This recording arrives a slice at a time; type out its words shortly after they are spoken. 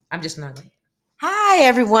I'm just not. Hi,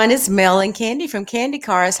 everyone. It's Mel and Candy from Candy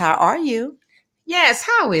Cars. How are you? Yes,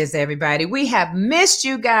 how is everybody? We have missed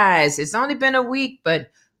you guys. It's only been a week, but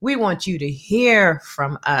we want you to hear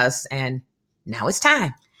from us, and now it's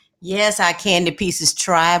time. Yes, our Candy Pieces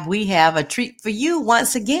tribe, we have a treat for you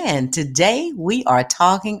once again. Today, we are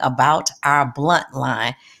talking about our blunt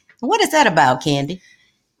line. What is that about, Candy?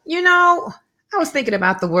 You know, I was thinking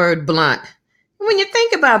about the word blunt. When you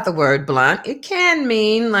think about the word blunt, it can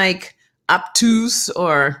mean like obtuse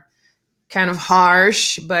or kind of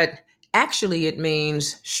harsh, but actually it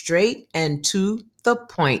means straight and to the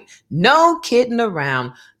point. No kidding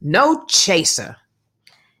around, no chaser.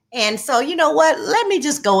 And so, you know what? Let me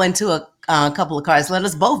just go into a couple of cards. Let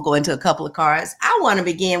us both go into a couple of cards. I want to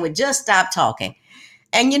begin with just stop talking.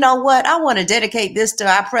 And you know what? I want to dedicate this to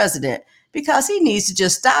our president because he needs to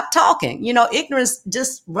just stop talking. Ignorance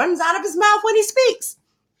just runs out of his mouth when he speaks.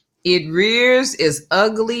 It rears its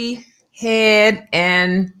ugly head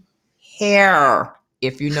and hair,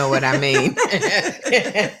 if you know what I mean.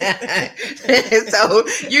 So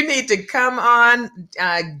you need to come on,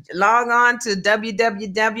 log on to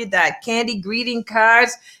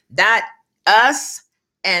www.candygreetingcards.us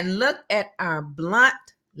and look at our blunt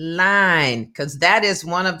line because that is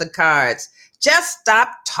one of the cards. Just stop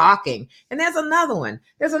talking. And there's another one.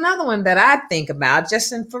 There's another one that I think about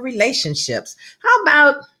just for relationships. How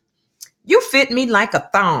about you fit me like a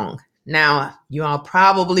thong? Now, you all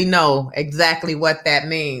probably know exactly what that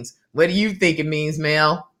means. What do you think it means,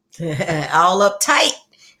 Mel? All uptight,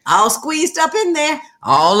 all squeezed up in there.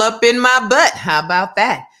 All up in my butt. How about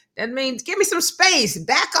that? That means give me some space,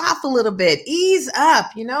 back off a little bit, ease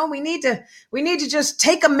up. We need to just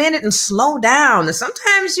take a minute and slow down. And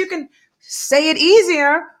sometimes you can say it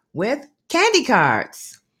easier with candy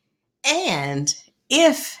cards. And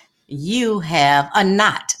if you have a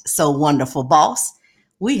not so wonderful boss,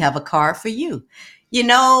 we have a card for you. There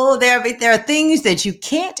are things that you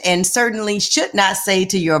can't and certainly should not say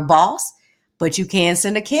to your boss, but you can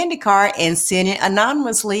send a candy card and send it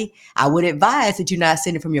anonymously. I would advise that you not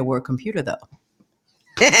send it from your work computer, though.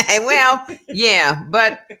 Well, yeah,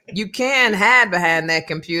 but you can hide behind that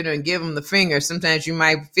computer and give them the finger. Sometimes you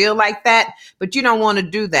might feel like that, but you don't want to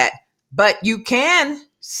do that. But you can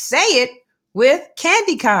say it with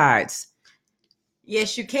candy cards.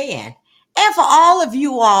 Yes, you can. And for all of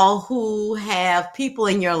you all who have people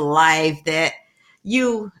in your life that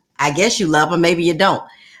I guess you love them, maybe you don't,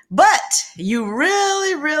 but you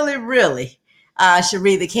really, really, really should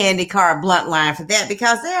read the Candy Card Blunt line for that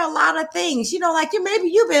because there are a lot of things, like maybe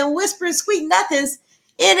you've been whispering sweet nothings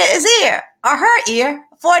in his ear or her ear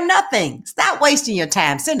for nothing. Stop wasting your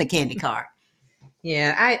time. Send a candy card.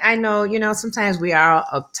 Yeah, I know, sometimes we are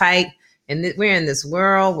uptight and we're in this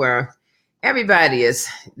world where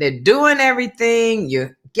they're doing everything.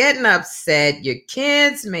 You're getting upset. Your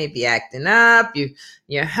kids may be acting up,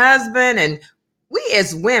 your husband, and we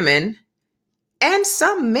as women and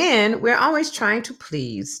some men, we're always trying to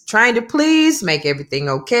please, make everything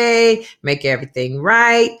okay, make everything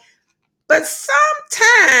right. But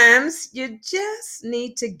sometimes you just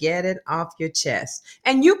need to get it off your chest.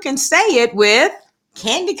 And you can say it with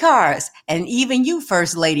Candy cards. And even you,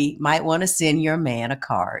 First Lady, might want to send your man a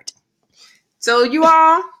card. So you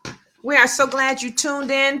all, we are so glad you tuned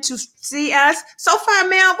in to see us. So far,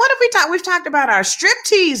 Mel, what have we talked? We've talked about our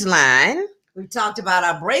striptease line. We've talked about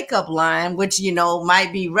our breakup line, which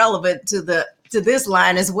might be relevant to this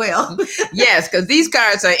line as well. Yes, because these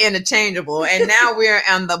cards are interchangeable. And now we're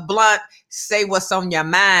on the blunt say what's on your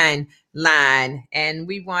mind line. And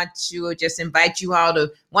we want to just invite you all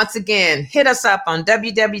to once again hit us up on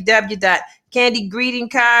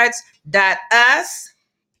www.candygreetingcards.us.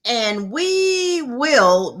 And we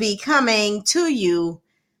will be coming to you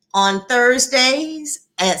on Thursdays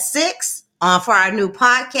at 6 for our new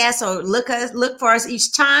podcast. So look for us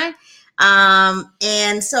each time.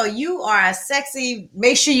 And so you are a sexy,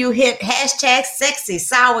 make sure you hit hashtag sexy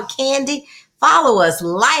sour candy. Follow us,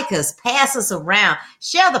 like us, pass us around,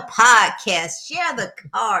 share the podcast, share the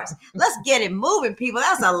cards. Let's get it moving, people.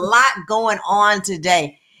 That's a lot going on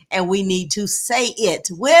today. And we need to say it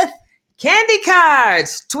with candy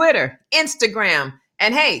cards, Twitter, Instagram.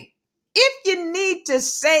 And hey, if you need to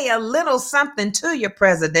say a little something to your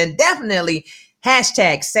president, definitely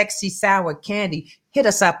hashtag sexy sour candy. Hit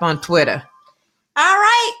us up on Twitter. All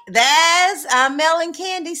right. That's Mel and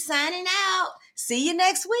Candy signing out. See you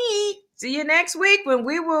next week. See you next week when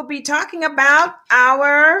we will be talking about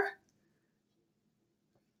our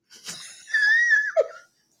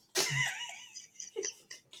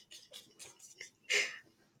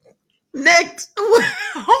next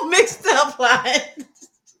mixed up line.